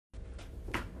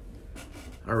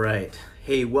All right.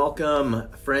 Hey, welcome,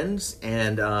 friends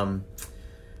and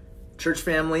church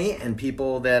family and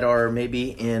people that are maybe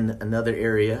in another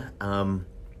area. I'm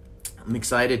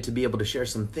excited to be able to share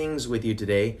some things with you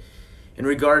today in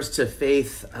regards to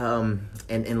faith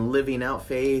and living out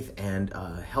faith and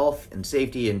health and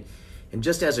safety and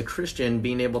just as a Christian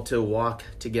being able to walk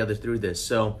together through this.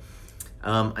 So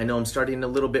I know I'm starting a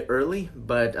little bit early,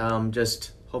 but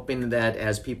just hoping that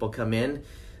as people come in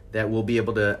that we'll be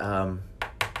able to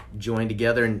join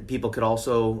together, and people could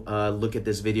also look at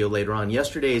this video later on.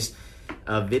 Yesterday's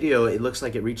video, it looks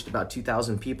like it reached about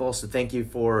 2,000 people, so thank you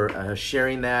for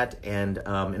sharing that and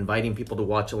inviting people to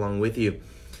watch along with you.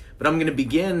 But I'm going to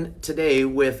begin today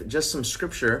with just some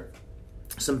scripture,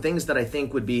 some things that I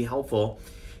think would be helpful,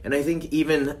 and I think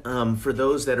even for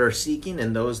those that are seeking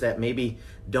and those that maybe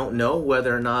don't know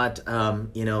whether or not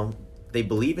they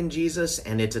believe in Jesus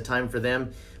and it's a time for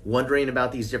them wondering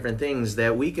about these different things,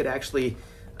 that we could actually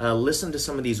listen to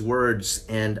some of these words,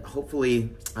 and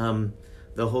hopefully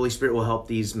the Holy Spirit will help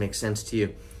these make sense to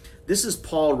you. This is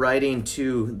Paul writing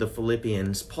to the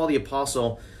Philippians. Paul the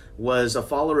Apostle was a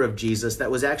follower of Jesus that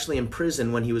was actually in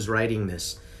prison when he was writing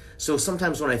this. So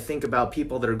sometimes when I think about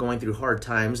people that are going through hard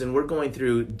times, and we're going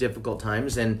through difficult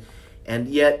times, and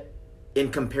yet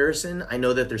in comparison, I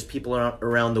know that there's people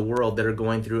around the world that are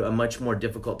going through a much more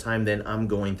difficult time than I'm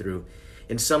going through.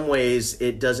 In some ways,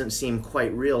 it doesn't seem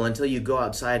quite real until you go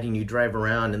outside and you drive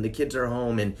around and the kids are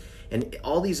home and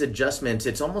all these adjustments.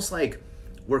 It's almost like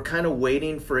we're kind of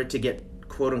waiting for it to get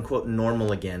quote unquote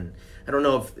normal again. I don't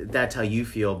know if that's how you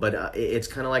feel, but it's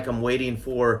kind of like I'm waiting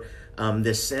for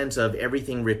this sense of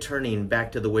everything returning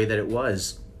back to the way that it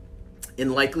was.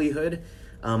 In likelihood,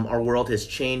 our world has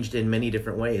changed in many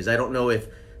different ways. I don't know if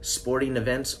sporting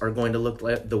events are going to look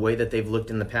like the way that they've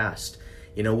looked in the past.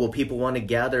 You know, will people want to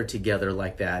gather together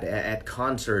like that at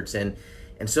concerts? And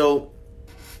so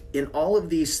in all of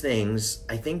these things,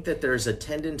 I think that there's a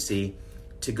tendency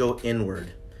to go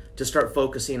inward, to start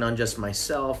focusing on just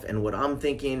myself and what I'm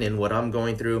thinking and what I'm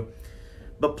going through.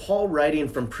 But Paul, writing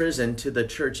from prison to the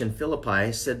church in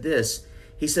Philippi, said this.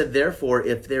 He said, "Therefore,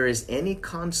 if there is any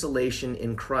consolation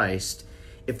in Christ,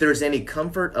 if there is any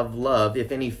comfort of love, if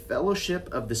any fellowship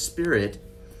of the Spirit,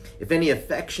 if any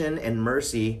affection and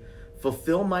mercy,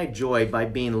 fulfill my joy by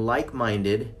being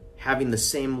like-minded, having the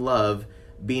same love,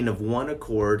 being of one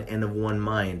accord and of one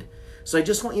mind." So I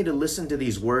just want you to listen to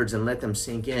these words and let them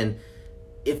sink in.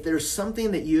 If there's something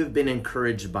that you have been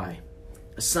encouraged by,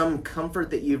 some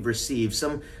comfort that you've received,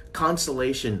 some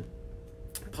consolation,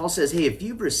 Paul says, hey, if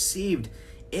you've received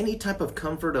any type of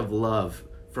comfort of love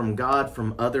from God,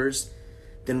 from others,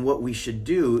 then what we should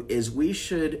do is we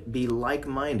should be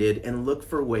like-minded and look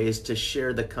for ways to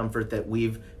share the comfort that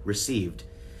we've received.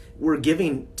 We're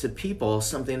giving to people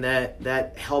something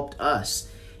that helped us.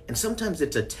 And sometimes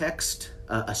it's a text,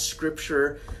 a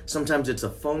scripture, sometimes it's a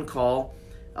phone call.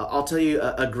 I'll tell you,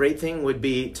 a great thing would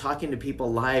be talking to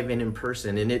people live and in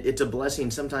person. And it's a blessing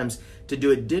sometimes to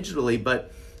do it digitally,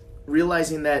 but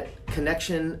realizing that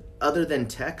connection other than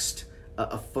text,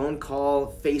 a phone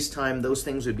call, FaceTime, those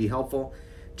things would be helpful.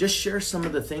 Just share some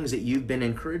of the things that you've been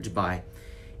encouraged by.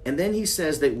 And then he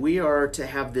says that we are to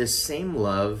have this same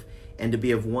love and to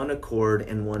be of one accord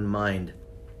and one mind.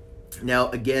 Now,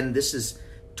 again, this is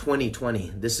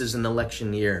 2020. This is an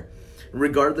election year.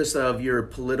 Regardless of your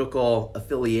political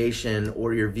affiliation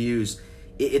or your views,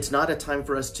 it's not a time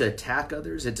for us to attack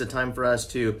others. It's a time for us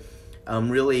to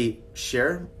really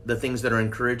share the things that are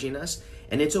encouraging us.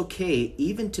 And it's okay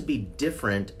even to be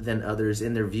different than others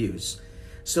in their views.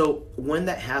 So when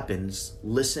that happens,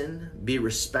 listen, be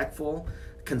respectful,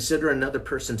 consider another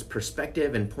person's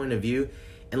perspective and point of view,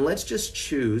 and let's just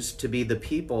choose to be the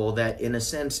people that, in a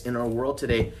sense, in our world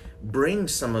today, bring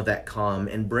some of that calm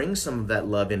and bring some of that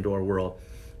love into our world.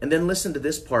 And then listen to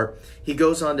this part. He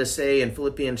goes on to say in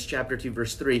Philippians chapter 2,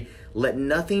 verse 3, "Let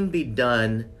nothing be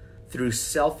done through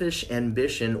selfish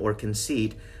ambition or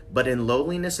conceit, but in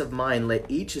lowliness of mind, let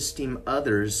each esteem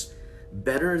others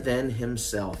better than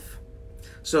himself."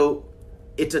 So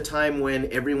it's a time when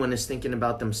everyone is thinking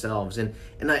about themselves. And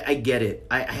I get it.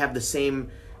 I have the same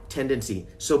tendency.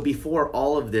 So before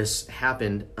all of this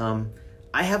happened,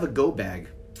 I have a go bag.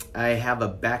 I have a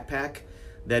backpack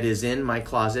that is in my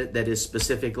closet that is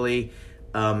specifically,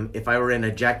 if I were in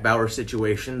a Jack Bauer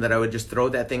situation, that I would just throw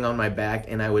that thing on my back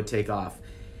and I would take off.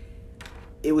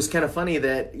 It was kind of funny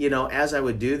that, as I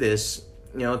would do this,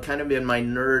 kind of in my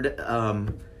nerd,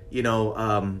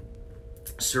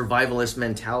 survivalist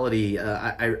mentality.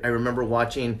 I remember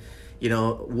watching,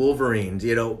 Wolverines,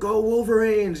 go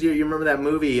Wolverines. You remember that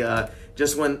movie?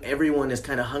 just when everyone is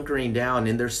kind of hunkering down,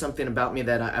 and there's something about me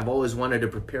that I've always wanted to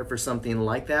prepare for something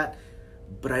like that.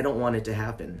 but I don't want it to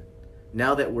happen.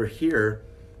 Now that we're here,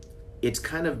 it's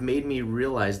kind of made me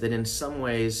realize that in some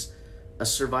ways, a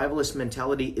survivalist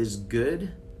mentality is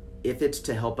good if it's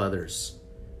to help others,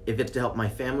 if it's to help my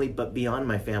family, but beyond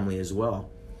my family as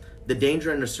well. The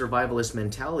danger in a survivalist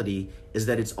mentality is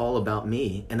that it's all about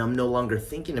me, and I'm no longer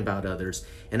thinking about others.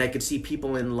 And I could see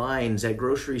people in lines at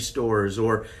grocery stores,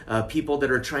 or people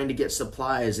that are trying to get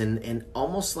supplies, and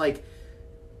almost like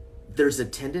there's a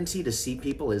tendency to see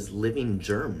people as living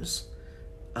germs.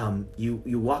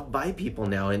 You walk by people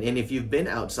now, and if you've been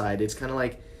outside, it's kind of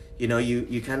like,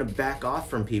 you kind of back off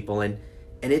from people, and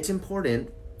it's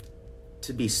important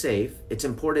to be safe. It's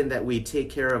important that we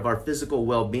take care of our physical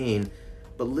well-being.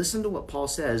 But listen to what Paul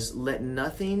says: let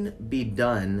nothing be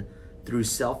done through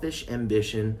selfish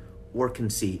ambition or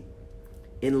conceit.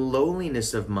 In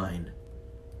lowliness of mind.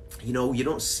 You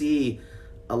don't see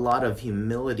a lot of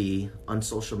humility on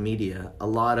social media, a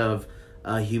lot of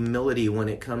humility when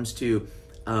it comes to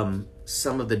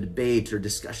some of the debates or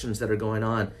discussions that are going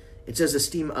on. It says,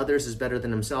 esteem others as better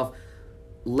than himself.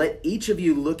 Let each of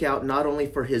you look out not only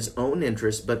for his own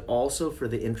interests, but also for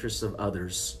the interests of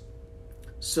others.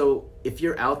 So if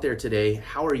you're out there today,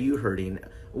 how are you hurting?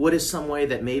 What is some way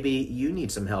that maybe you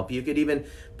need some help? You could even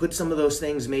put some of those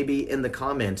things maybe in the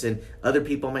comments, and other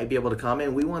people might be able to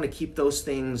comment. We want to keep those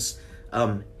things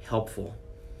helpful.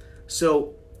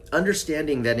 So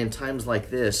understanding that in times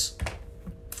like this,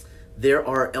 there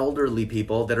are elderly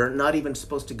people that are not even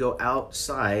supposed to go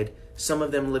outside, some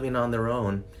of them living on their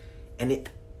own. And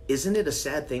isn't it a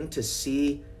sad thing to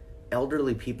see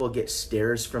elderly people get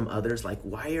stares from others like,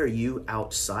 why are you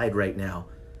outside right now?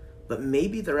 But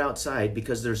maybe they're outside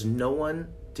because there's no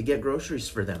one to get groceries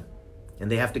for them, and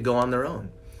they have to go on their own.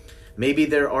 Maybe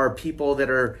there are people that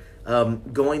are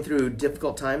going through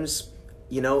difficult times.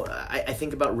 I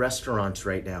think about restaurants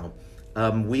right now.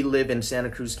 We live in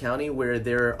Santa Cruz County where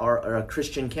there are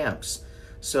Christian camps.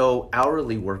 So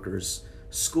hourly workers,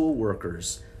 school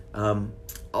workers,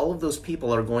 all of those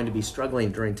people are going to be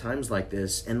struggling during times like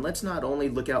this. And let's not only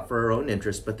look out for our own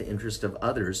interest, but the interest of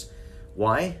others.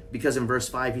 Why? Because in verse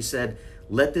 5, he said,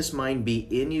 let this mind be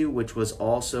in you, which was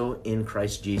also in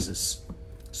Christ Jesus.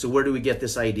 So where do we get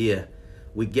this idea?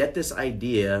 We get this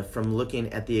idea from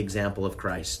looking at the example of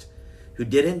Christ, who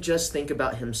didn't just think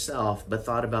about himself, but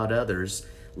thought about others,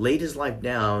 laid his life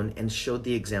down, and showed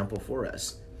the example for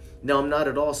us. Now, I'm not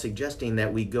at all suggesting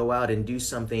that we go out and do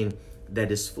something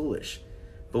that is foolish.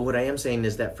 But what I am saying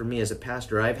is that for me as a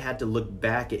pastor, I've had to look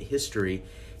back at history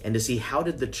and to see how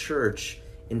did the church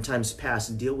in times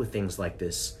past deal with things like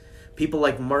this. People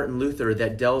like Martin Luther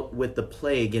that dealt with the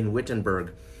plague in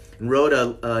Wittenberg and wrote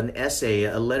an essay,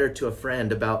 a letter to a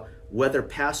friend about whether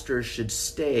pastors should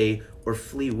stay or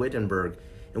flee Wittenberg.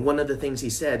 And one of the things he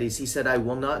said, I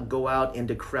will not go out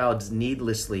into crowds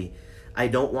needlessly. I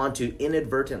don't want to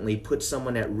inadvertently put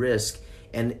someone at risk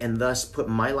and thus put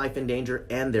my life in danger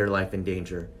and their life in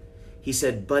danger. He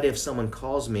said, but if someone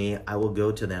calls me, I will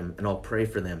go to them and I'll pray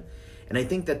for them. And I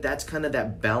think that that's kind of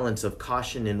that balance of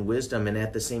caution and wisdom, and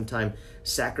at the same time,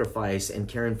 sacrifice and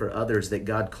caring for others that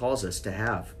God calls us to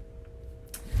have.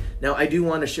 Now, I do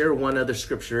want to share one other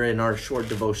scripture in our short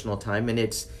devotional time, and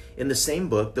it's in the same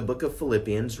book, the book of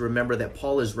Philippians. Remember that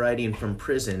Paul is writing from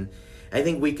prison. I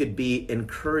think we could be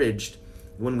encouraged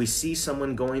when we see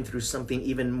someone going through something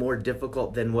even more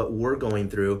difficult than what we're going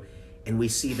through, and we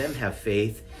see them have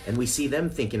faith, and we see them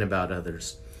thinking about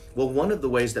others. Well, one of the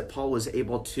ways that Paul was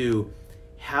able to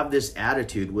have this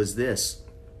attitude was this.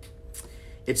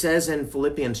 It says in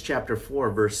Philippians chapter 4,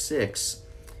 verse 6,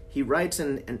 he writes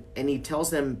and he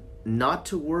tells them not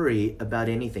to worry about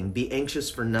anything, be anxious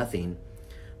for nothing,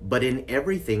 but in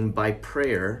everything by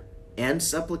prayer and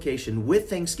supplication with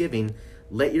thanksgiving,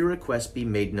 let your requests be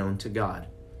made known to God.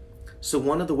 So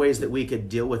one of the ways that we could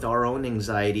deal with our own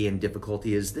anxiety and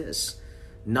difficulty is this,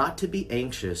 not to be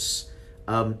anxious.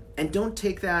 And don't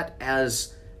take that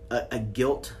as a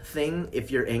guilt thing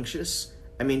if you're anxious.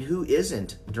 I mean, who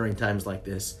isn't during times like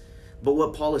this? But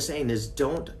what Paul is saying is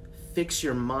don't fix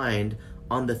your mind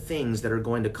on the things that are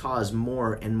going to cause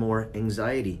more and more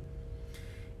anxiety.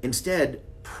 Instead,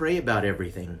 pray about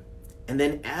everything. And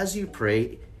then as you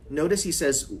pray, notice he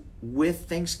says, with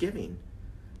thanksgiving.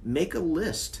 Make a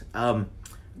list.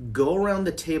 Go around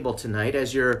the table tonight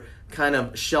as you're kind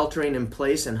of sheltering in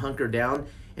place and hunker down,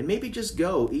 and maybe just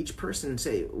go, each person, and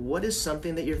say, what is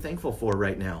something that you're thankful for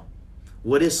right now?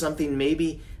 What is something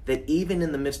maybe that even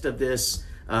in the midst of this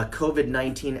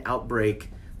COVID-19 outbreak,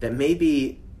 that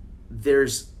maybe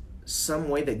there's some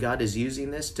way that God is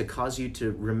using this to cause you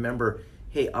to remember,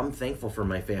 hey, I'm thankful for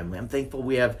my family. I'm thankful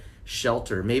we have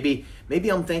shelter. Maybe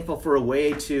I'm thankful for a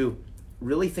way to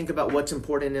really think about what's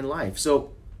important in life.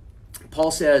 So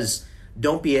Paul says,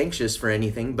 don't be anxious for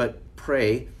anything, but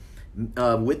pray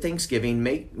with thanksgiving,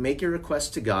 make your requests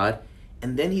to God.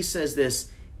 And then he says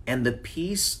this, and the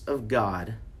peace of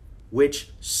God,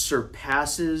 which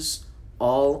surpasses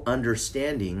all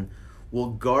understanding, will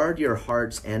guard your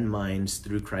hearts and minds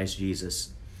through Christ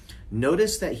Jesus.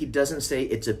 Notice that he doesn't say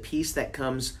it's a peace that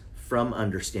comes from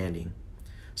understanding.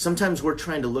 Sometimes we're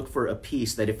trying to look for a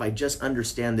peace that if I just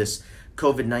understand this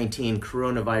COVID-19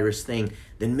 coronavirus thing,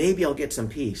 then maybe I'll get some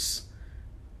peace.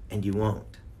 And you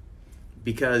won't.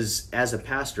 Because as a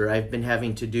pastor, I've been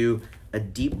having to do a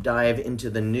deep dive into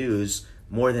the news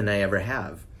more than I ever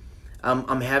have.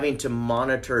 I'm having to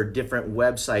monitor different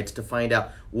websites to find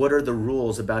out what are the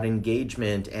rules about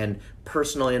engagement and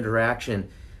personal interaction.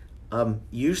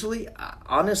 Usually,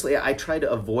 honestly, I try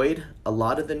to avoid a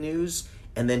lot of the news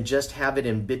and then just have it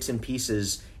in bits and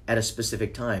pieces at a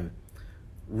specific time.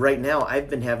 Right now, I've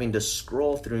been having to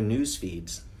scroll through news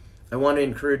feeds. I want to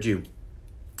encourage you,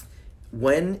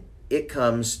 when it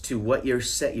comes to what you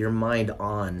set your mind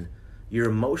on, your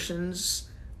emotions,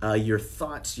 your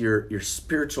thoughts, your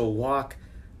spiritual walk,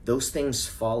 those things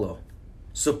follow.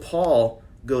 So Paul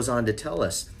goes on to tell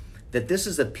us that this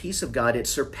is the peace of God. It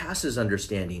surpasses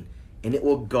understanding, and it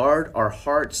will guard our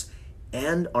hearts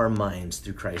and our minds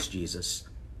through Christ Jesus.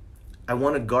 I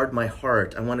want to guard my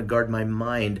heart. I want to guard my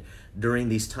mind during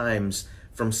these times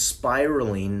from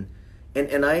spiraling.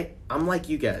 And I'm like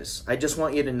you guys. I just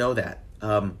want you to know that.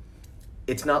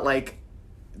 It's not like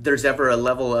there's ever a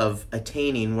level of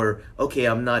attaining where, okay,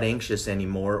 I'm not anxious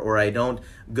anymore, or I don't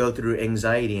go through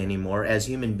anxiety anymore. As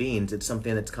human beings, it's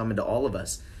something that's common to all of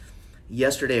us.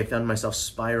 Yesterday, I found myself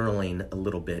spiraling a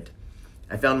little bit.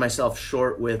 I found myself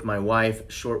short with my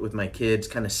wife, short with my kids,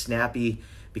 kind of snappy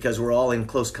because we're all in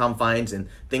close confines and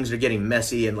things are getting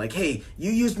messy and like, hey,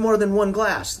 you used more than one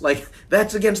glass. Like,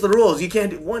 that's against the rules. You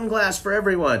can't do one glass for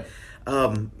everyone.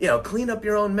 Clean up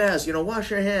your own mess,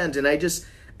 wash your hands. And I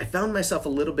found myself a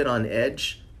little bit on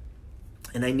edge,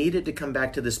 and I needed to come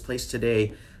back to this place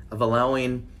today of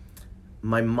allowing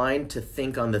my mind to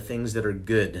think on the things that are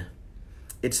good.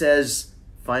 It says,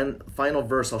 final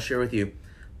verse I'll share with you.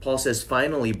 Paul says,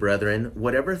 finally, brethren,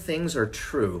 whatever things are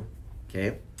true,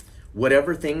 okay,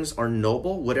 whatever things are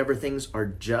noble, whatever things are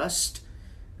just,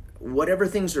 whatever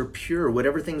things are pure,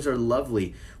 whatever things are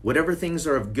lovely, whatever things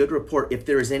are of good report, if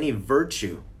there is any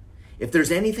virtue, if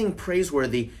there's anything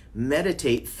praiseworthy,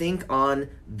 meditate, think on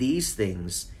these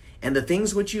things. And the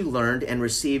things which you learned and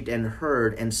received and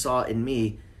heard and saw in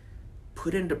me,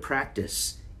 put into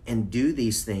practice and do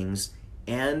these things,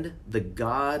 and the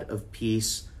God of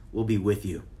peace will be with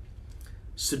you.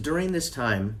 So during this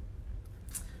time,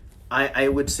 I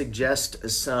would suggest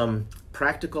some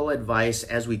practical advice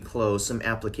as we close, some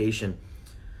application.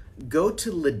 Go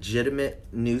to legitimate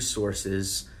news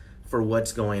sources for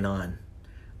what's going on.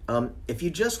 If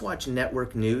you just watch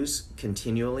network news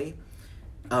continually,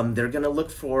 they're going to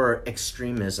look for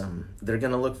extremism. They're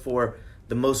going to look for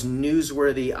the most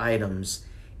newsworthy items,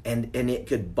 and it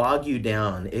could bog you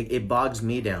down. It bogs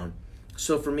me down.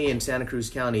 So for me in Santa Cruz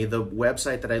County, the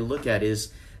website that I look at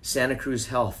is Santa Cruz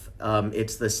Health.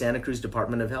 It's the Santa Cruz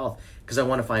Department of Health because I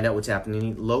want to find out what's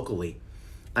happening locally.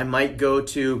 I might go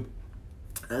to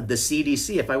the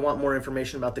CDC if I want more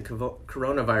information about the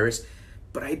coronavirus,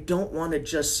 but I don't want to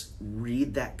just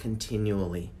read that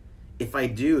continually. If I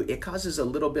do, it causes a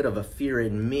little bit of a fear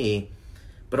in me.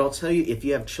 But I'll tell you, if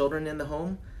you have children in the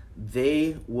home,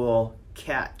 they will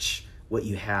catch what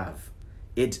you have.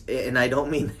 And I don't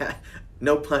mean that,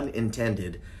 no pun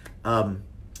intended.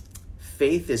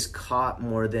 Faith is caught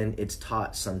more than it's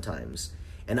taught sometimes.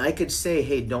 And I could say,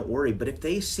 hey, don't worry. But if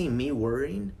they see me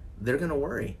worrying, they're going to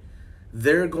worry.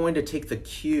 They're going to take the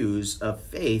cues of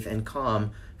faith and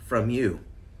calm from you.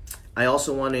 I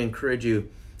also want to encourage you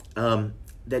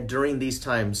that during these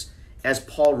times, as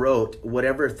Paul wrote,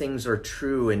 whatever things are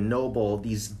true and noble,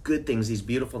 these good things, these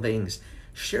beautiful things,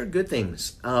 share good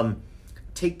things.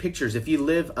 Take pictures. If you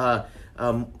live,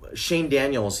 Shane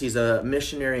Daniels, he's a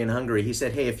missionary in Hungary. He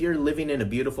said, hey, if you're living in a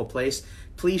beautiful place,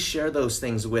 please share those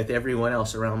things with everyone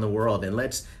else around the world. And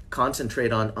let's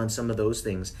concentrate on some of those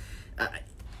things.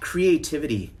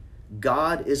 Creativity.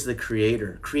 God is the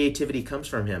creator. Creativity comes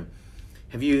from him.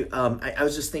 Have you, I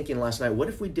was just thinking last night, what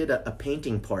if we did a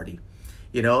painting party,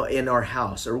 in our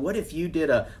house? Or what if you did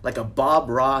a Bob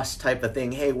Ross type of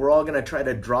thing? Hey, we're all going to try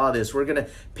to draw this. We're going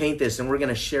to paint this and we're going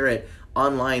to share it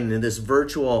online in this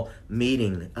virtual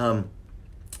meeting.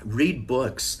 Read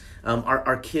books.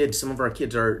 Our kids, some of our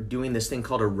kids are doing this thing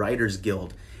called a writer's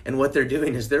guild. And what they're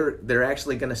doing is they're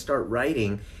actually going to start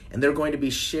writing, and they're going to be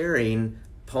sharing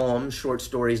poems, short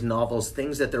stories, novels,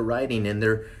 things that they're writing in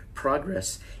their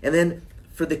progress. And then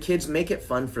for the kids, make it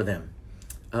fun for them.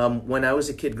 When I was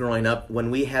a kid growing up,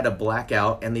 when we had a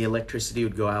blackout and the electricity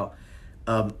would go out,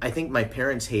 I think my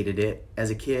parents hated it. As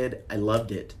a kid, I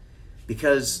loved it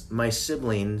because my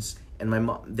siblings and my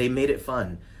mom, they made it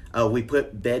fun. We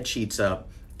put bed sheets up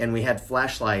and we had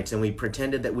flashlights and we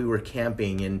pretended that we were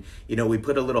camping, and we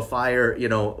put a little fire.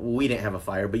 We didn't have a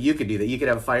fire, but you could do that. You could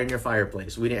have a fire in your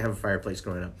fireplace. We didn't have a fireplace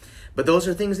growing up, but those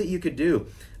are things that you could do.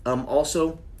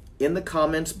 Also, in the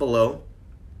comments below,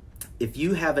 if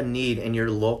you have a need and you're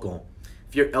local,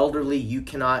 if you're elderly, you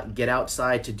cannot get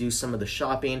outside to do some of the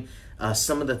shopping,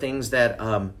 some of the things that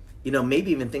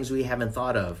maybe even things we haven't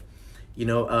thought of.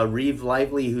 Reeve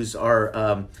Lively, who's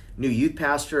our new youth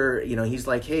pastor, he's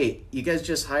like, hey, you guys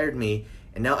just hired me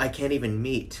and now I can't even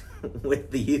meet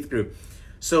with the youth group.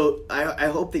 So I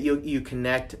hope that you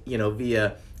connect,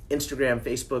 via Instagram,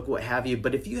 Facebook, what have you.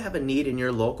 But if you have a need in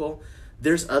your local,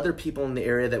 there's other people in the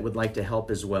area that would like to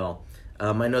help as well.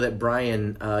 I know that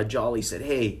Brian Jolly said,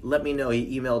 hey, let me know.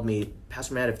 He emailed me,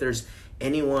 Pastor Matt, if there's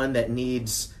anyone that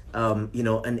needs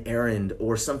an errand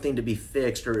or something to be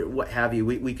fixed or what have you,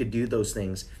 we could do those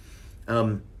things.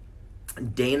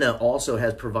 Dana also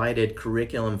has provided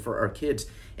curriculum for our kids.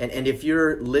 And if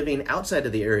you're living outside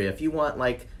of the area, if you want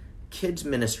like kids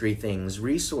ministry things,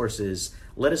 resources,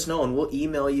 let us know and we'll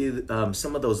email you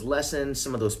some of those lessons,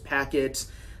 some of those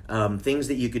packets, things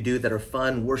that you could do that are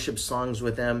fun, worship songs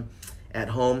with them at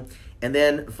home. And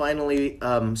then finally,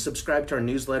 subscribe to our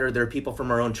newsletter. There are people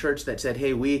from our own church that said,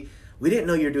 hey, we didn't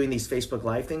know you're doing these Facebook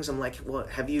Live things. I'm like, well,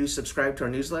 have you subscribed to our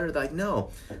newsletter? They're like,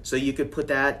 no. So you could put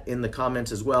that in the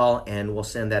comments as well, and we'll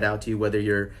send that out to you whether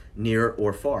you're near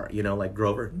or far. Like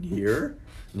Grover,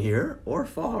 near or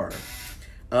far.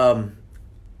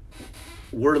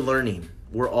 We're learning.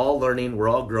 We're all learning. We're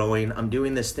all growing. I'm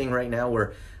doing this thing right now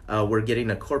where we're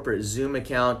getting a corporate Zoom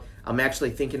account. I'm actually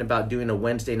thinking about doing a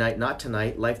Wednesday night, not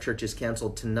tonight. Life Church is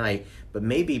canceled tonight, but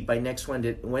maybe by next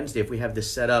Wednesday, if we have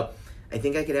this set up, I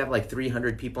think I could have like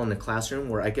 300 people in the classroom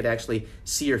where I could actually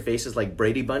see your faces like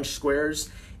Brady Bunch squares,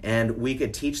 and we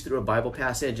could teach through a Bible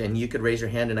passage and you could raise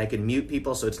your hand and I could mute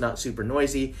people so it's not super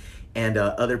noisy, and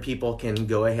other people can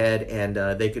go ahead and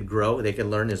they could grow, they could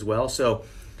learn as well. So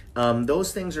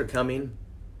those things are coming.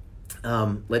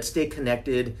 Let's stay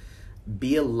connected.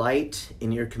 Be a light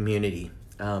in your community.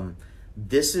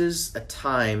 This is a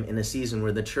time in a season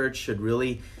where the church should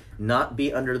really not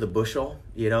be under the bushel,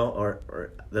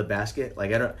 or the basket.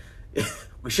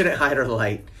 We shouldn't hide our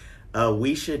light.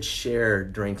 We should share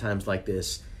during times like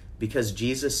this, because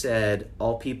Jesus said,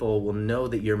 all people will know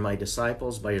that you're my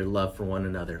disciples by your love for one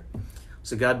another.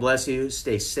 So God bless you.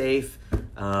 Stay safe.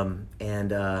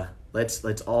 And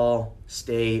let's all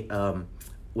stay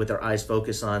with our eyes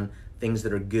focused on things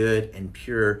that are good and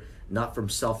pure, not from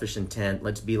selfish intent.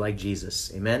 Let's be like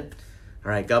Jesus. Amen.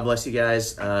 All right. God bless you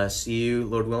guys. See you,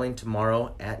 Lord willing,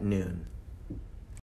 tomorrow at noon.